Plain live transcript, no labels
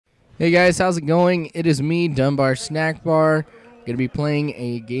Hey guys, how's it going? It is me, Dunbar Snack Bar. Going to be playing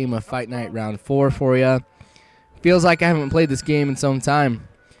a game of Fight Night Round 4 for you. Feels like I haven't played this game in some time.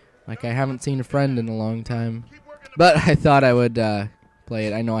 Like I haven't seen a friend in a long time. But I thought I would play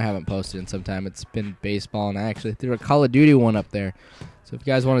it. I know I haven't posted in some time. It's been baseball, and I actually threw a Call of Duty one up there. So if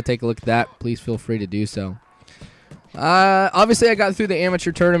you guys want to take a look at that, please feel free to do so. Obviously, I got through the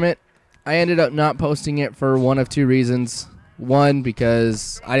amateur tournament. I ended up not posting it for one of two reasons. One,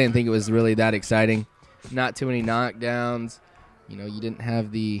 because I didn't think it was really that exciting. Not too many knockdowns. You know, you didn't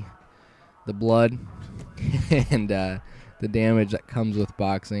have the blood and the damage that comes with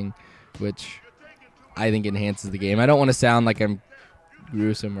boxing, which I think enhances the game. I don't want to sound like I'm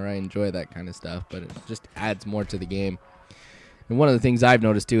gruesome or I enjoy that kind of stuff, but it just adds more to the game. And one of the things I've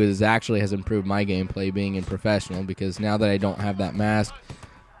noticed, too, is it actually has improved my gameplay being in professional, because now that I don't have that mask,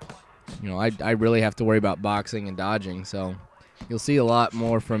 you know, I really have to worry about boxing and dodging, so you'll see a lot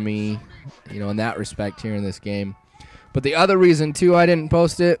more from me, you know, in that respect here in this game. But the other reason, too, I didn't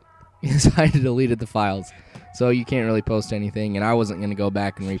post it is I deleted the files. So you can't really post anything, and I wasn't going to go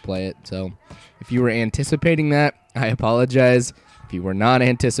back and replay it. So if you were anticipating that, I apologize. If you were not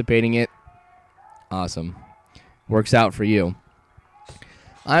anticipating it, awesome. Works out for you.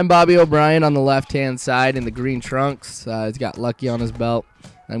 I'm Bobby O'Brien on the left-hand side in the green trunks. He's got Lucky on his belt.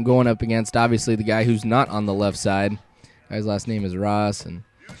 I'm going up against, obviously, the guy who's not on the left side. Guy's last name is Ross, and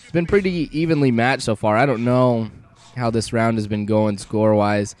it's been pretty evenly matched so far. I don't know how this round has been going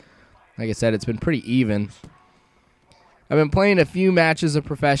score-wise. Like I said, it's been pretty even. I've been playing a few matches of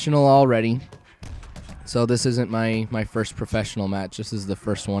professional already, so this isn't my first professional match. This is the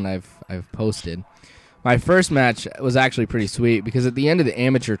first one I've posted. My first match was actually pretty sweet, because at the end of the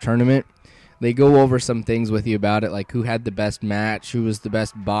amateur tournament, they go over some things with you about it, like who had the best match, who was the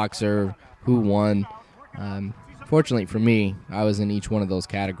best boxer, who won. Fortunately for me, I was in each one of those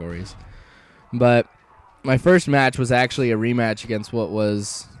categories. But my first match was actually a rematch against what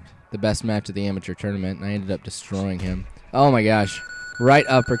was the best match of the amateur tournament, and I ended up destroying him. Oh my gosh. Right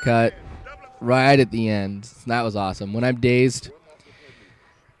uppercut, right at the end. That was awesome. When I'm dazed,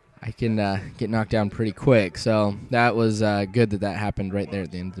 I can get knocked down pretty quick, so that was good that happened right there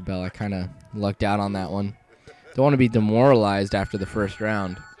at the end of the bell. I kind of lucked out on that one. Don't want to be demoralized after the first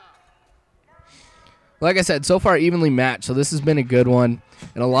round. Like I said, so far evenly matched, so this has been a good one.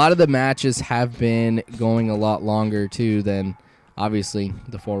 And a lot of the matches have been going a lot longer, too, than, obviously,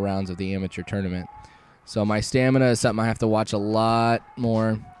 the 4 rounds of the amateur tournament. So my stamina is something I have to watch a lot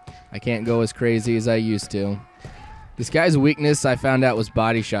more. I can't go as crazy as I used to. This guy's weakness, I found out, was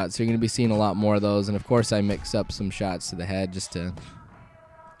body shots, so you're going to be seeing a lot more of those. And, of course, I mix up some shots to the head just to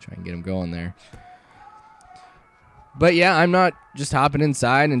try and get him going there. But, yeah, I'm not just hopping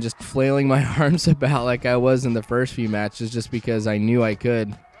inside and just flailing my arms about like I was in the first few matches, just because I knew I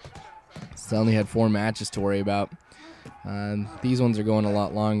could. So I only had 4 matches to worry about. These ones are going a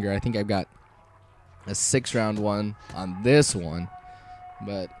lot longer. I think I've got a 6-round one on this one,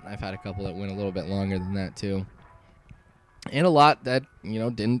 but I've had a couple that went a little bit longer than that, too. And a lot that, you know,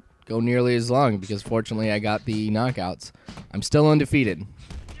 didn't go nearly as long, because fortunately I got the knockouts. I'm still undefeated,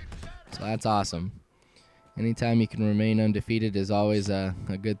 so that's awesome. Anytime you can remain undefeated is always a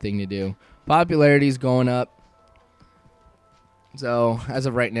good thing to do. Popularity's going up. So, as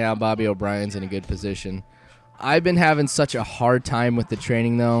of right now, Bobby O'Brien's in a good position. I've been having such a hard time with the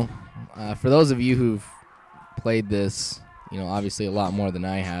training, though. For those of you who've played this, you know, obviously a lot more than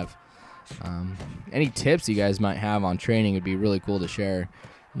I have, any tips you guys might have on training would be really cool to share,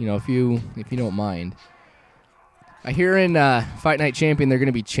 you know, if you don't mind. I hear in Fight Night Champion they're going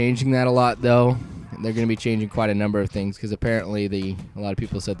to be changing that a lot, though. They're going to be changing quite a number of things, because apparently a lot of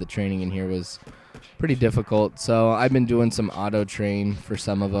people said the training in here was pretty difficult. So I've been doing some auto train for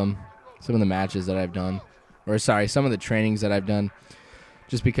some of them, some of the matches that I've done, or sorry, some of the trainings that I've done,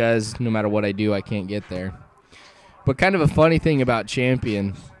 just because no matter what I do, I can't get there. But kind of a funny thing about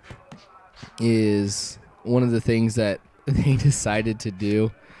Champion is one of the things that they decided to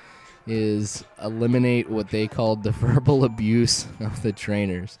do is eliminate what they called the verbal abuse of the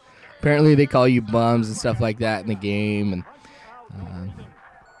trainers. Apparently they call you bums and stuff like that in the game, and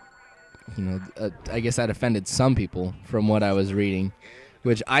you know, I guess that offended some people from what I was reading,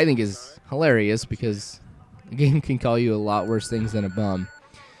 which I think is hilarious, because the game can call you a lot worse things than a bum.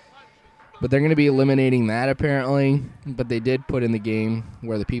 But they're going to be eliminating that apparently, but they did put in the game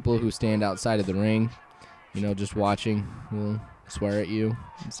where the people who stand outside of the ring, you know, just watching, will swear at you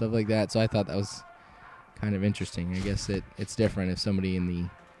and stuff like that. So I thought that was kind of interesting. I guess it's different if somebody in the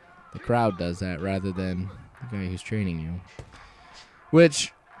crowd does that rather than the guy who's training you.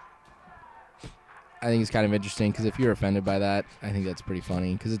 Which I think it's kind of interesting because if you're offended by that, I think that's pretty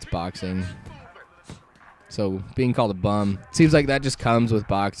funny because it's boxing. So being called a bum seems like that just comes with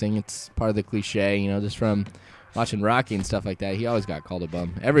boxing. It's part of the cliche, you know, just from watching Rocky and stuff like that. He always got called a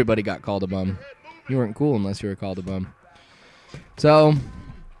bum. Everybody got called a bum. You weren't cool unless you were called a bum. So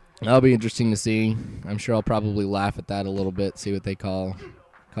that'll be interesting to see. I'm sure I'll probably laugh at that a little bit, see what they call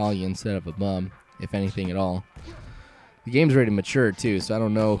you instead of a bum, if anything at all. The game's ready to mature too, so I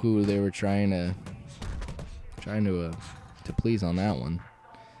don't know who they were trying to please on that one.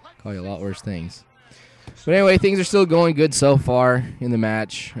 Call you a lot worse things. But anyway, things are still going good so far in the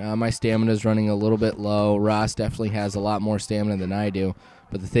match. My stamina's running a little bit low. Ross definitely has a lot more stamina than I do.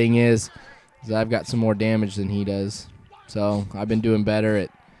 But the thing is I've got some more damage than he does. So I've been doing better at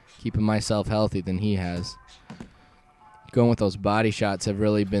keeping myself healthy than he has. Going with those body shots have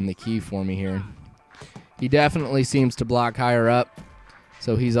really been the key for me here. He definitely seems to block higher up,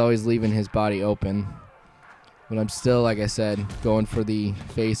 so he's always leaving his body open. But I'm still, like I said, going for the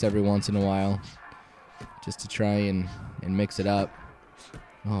face every once in a while, just to try and mix it up.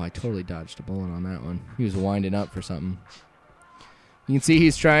 Oh, I totally dodged a bullet on that one. He was winding up for something. You can see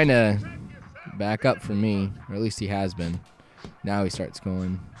he's trying to back up from me, or at least he has been. Now he starts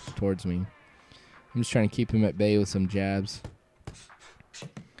going towards me. I'm just trying to keep him at bay with some jabs.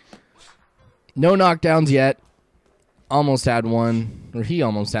 No knockdowns yet. Almost had one, or he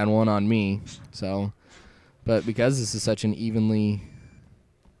almost had one on me. So, but because this is such an evenly,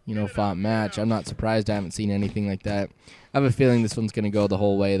 fought match, I'm not surprised I haven't seen anything like that. I have a feeling this one's going to go the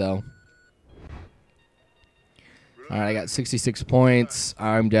whole way, though. All right, I got 66 points.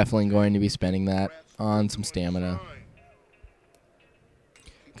 I'm definitely going to be spending that on some stamina.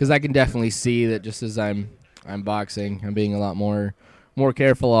 Because I can definitely see that just as I'm boxing, I'm being a lot more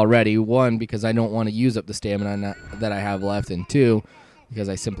careful already. One, because I don't want to use up the stamina that I have left, and two, because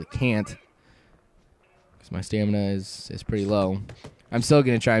I simply can't. Because my stamina is pretty low. I'm still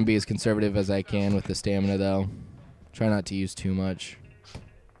going to try and be as conservative as I can with the stamina, though. Try not to use too much.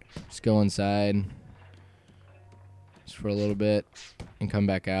 Just go inside just for a little bit and come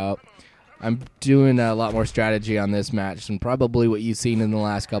back out. I'm doing a lot more strategy on this match than probably what you've seen in the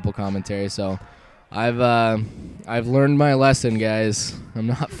last couple commentaries. So I've learned my lesson, guys. I'm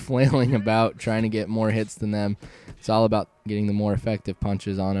not flailing about trying to get more hits than them. It's all about getting the more effective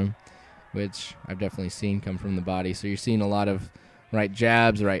punches on them, which I've definitely seen come from the body. So you're seeing a lot of right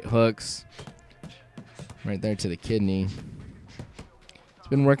jabs, right hooks, right there to the kidney. It's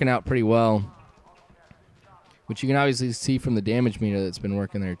been working out pretty well, which you can obviously see from the damage meter that's been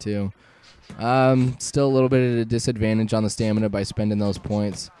working there too. Still a little bit at a disadvantage on the stamina by spending those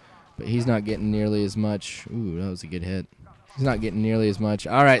points, but he's not getting nearly as much. Ooh, that was a good hit. He's not getting nearly as much.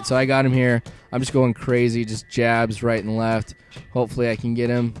 All right, so I got him here. I'm just going crazy, just jabs right and left. Hopefully I can get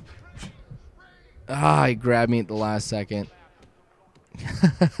him. He grabbed me at the last second.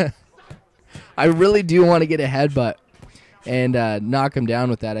 I really do want to get a headbutt and knock him down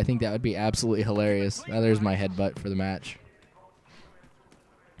with that. I think that would be absolutely hilarious. Now there's my headbutt for the match.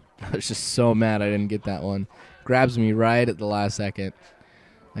 I was just so mad I didn't get that one. Grabs me right at the last second.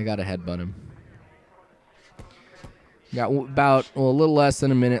 I got to headbutt him. Got about a little less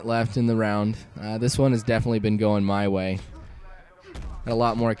than a minute left in the round. This one has definitely been going my way. Got a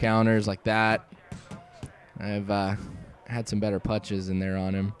lot more counters like that. I've had some better punches in there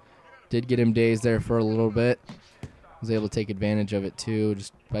on him. Did get him dazed there for a little bit. Was able to take advantage of it too,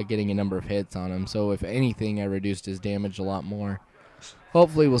 just by getting a number of hits on him. So if anything, I reduced his damage a lot more.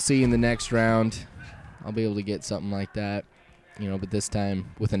 Hopefully we'll see in the next round. I'll be able to get something like that, but this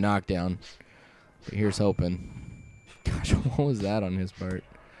time with a knockdown. But here's hoping. Gosh, what was that on his part?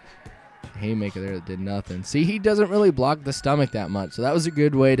 Haymaker there that did nothing. See, he doesn't really block the stomach that much, so that was a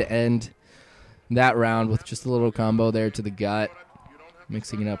good way to end that round with just a little combo there to the gut,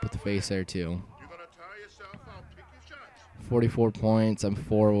 mixing it up with the face there too. 44 points. I'm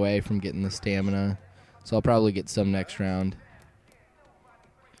 4 away from getting the stamina, so I'll probably get some next round.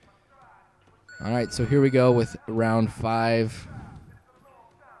 All right, so here we go with round 5.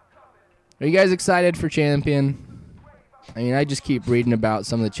 Are you guys excited for Champion? I mean, I just keep reading about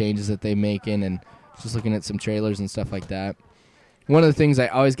some of the changes that they're making and just looking at some trailers and stuff like that. One of the things I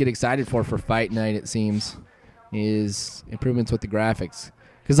always get excited for Fight Night, it seems, is improvements with the graphics.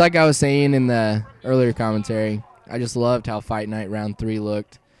 Because like I was saying in the earlier commentary, I just loved how Fight Night Round 3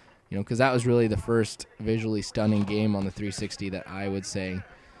 looked. Because that was really the first visually stunning game on the 360 that I would say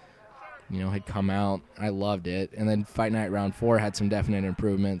had come out. I loved it. And then Fight Night Round 4 had some definite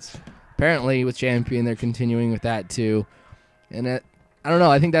improvements. Apparently, with Champion, they're continuing with that, too. And I don't know.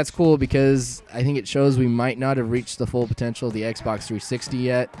 I think that's cool because I think it shows we might not have reached the full potential of the Xbox 360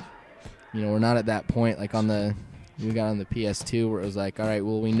 yet. You know, we're not at that point like we got on the PS2 where it was like, all right,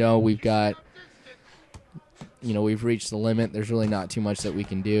 well, we know we've got, you know, we've reached the limit. There's really not too much that we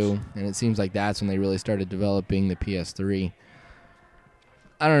can do. And it seems like that's when they really started developing the PS3.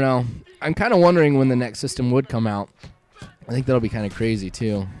 I don't know. I'm kind of wondering when the next system would come out. I think that'll be kind of crazy,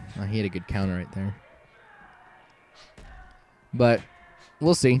 too. Oh, he had a good counter right there. But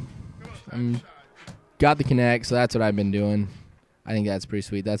we'll see. Got the Kinect, so that's what I've been doing. I think that's pretty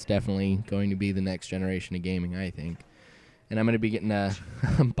sweet. That's definitely going to be the next generation of gaming, I think. And I'm going to be getting a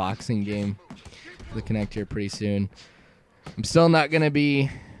boxing game for the Kinect here pretty soon. I'm still not going to be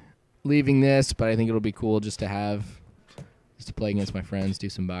leaving this, but I think it'll be cool just to play against my friends, do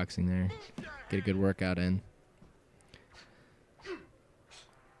some boxing there, get a good workout in.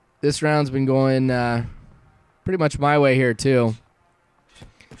 This round's been going pretty much my way here, too.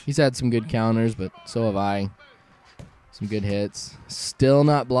 He's had some good counters, but so have I. Some good hits. Still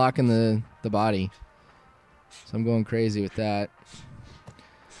not blocking the body. So I'm going crazy with that.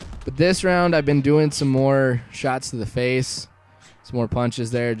 But this round, I've been doing some more shots to the face. Some more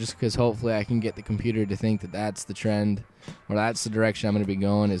punches there, just because hopefully I can get the computer to think that that's the trend, or that's the direction I'm going to be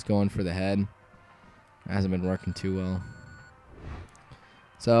going, is going for the head. It hasn't been working too well.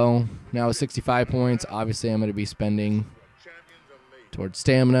 So now with 65 points, obviously I'm going to be spending towards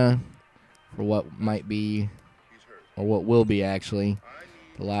stamina for what might be, or what will be actually,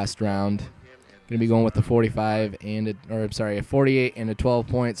 the last round. Going to be going with the 45 and a 48 and a 12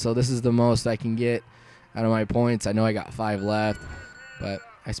 points. So this is the most I can get out of my points. I know I got 5 left, but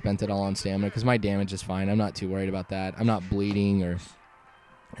I spent it all on stamina because my damage is fine. I'm not too worried about that. I'm not bleeding or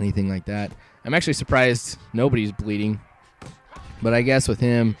anything like that. I'm actually surprised nobody's bleeding, but I guess with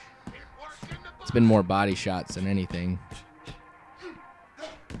him, it's been more body shots than anything.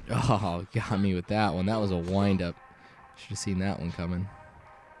 Oh, got me with that one. That was a wind-up. Should have seen that one coming.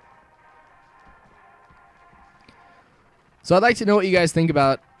 So I'd like to know what you guys think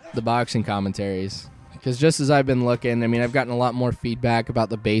about the boxing commentaries. Because just as I've been looking, I mean, I've gotten a lot more feedback about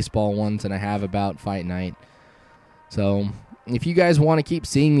the baseball ones than I have about Fight Night. So if you guys want to keep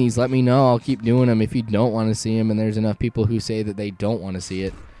seeing these, let me know. I'll keep doing them. If you don't want to see them and there's enough people who say that they don't want to see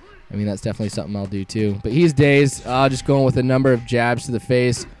it, I mean, that's definitely something I'll do too. But he's dazed. Just going with a number of jabs to the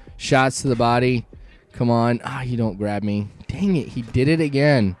face, shots to the body. Come on. You don't grab me. Dang it. He did it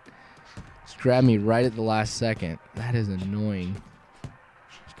again. Just grabbed me right at the last second. That is annoying.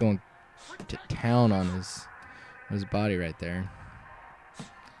 Just going to town on his body right there.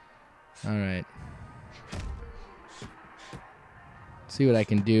 All right. See what I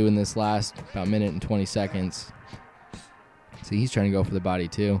can do in this last about minute and 20 seconds. See, he's trying to go for the body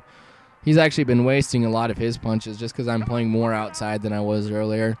too. He's actually been wasting a lot of his punches just because I'm playing more outside than I was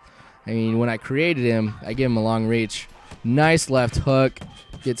earlier. I mean, when I created him, I gave him a long reach. Nice left hook.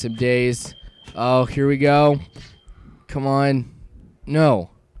 Gets him dazed. Oh, here we go. Come on. No.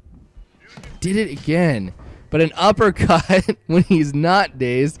 Did it again. But an uppercut when he's not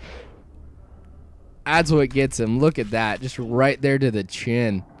dazed, that's what gets him. Look at that. Just right there to the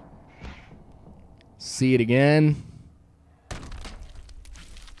chin. See it again.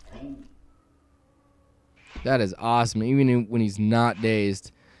 That is awesome. Even when he's not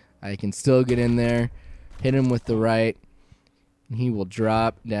dazed, I can still get in there, hit him with the right, and he will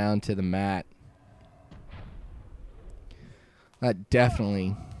drop down to the mat. That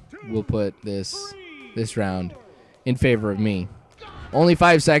definitely will put this round in favor of me. Only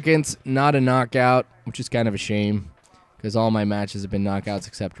 5 seconds, not a knockout, which is kind of a shame because all my matches have been knockouts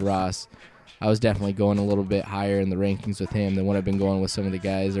except Ross. I was definitely going a little bit higher in the rankings with him than what I've been going with some of the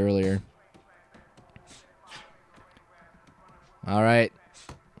guys earlier. All right.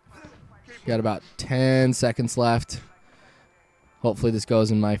 Got about 10 seconds left. Hopefully this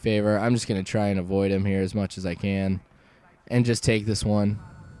goes in my favor. I'm just going to try and avoid him here as much as I can and just take this one.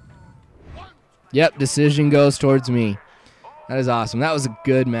 Yep, decision goes towards me. That is awesome. That was a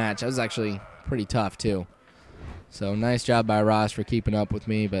good match. That was actually pretty tough, too. So nice job by Ross for keeping up with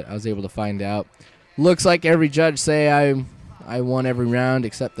me, but I was able to find out. Looks like every judge say I won every round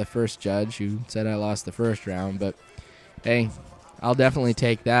except the first judge who said I lost the first round. But, hey, I'll definitely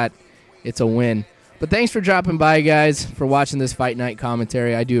take that. It's a win. But thanks for dropping by, guys, for watching this Fight Night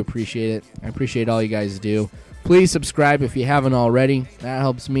commentary. I do appreciate it. I appreciate all you guys do. Please subscribe if you haven't already. That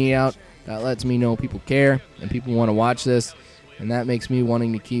helps me out. That lets me know people care and people want to watch this. And that makes me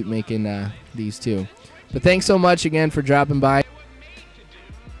wanting to keep making these too. But thanks so much again for dropping by.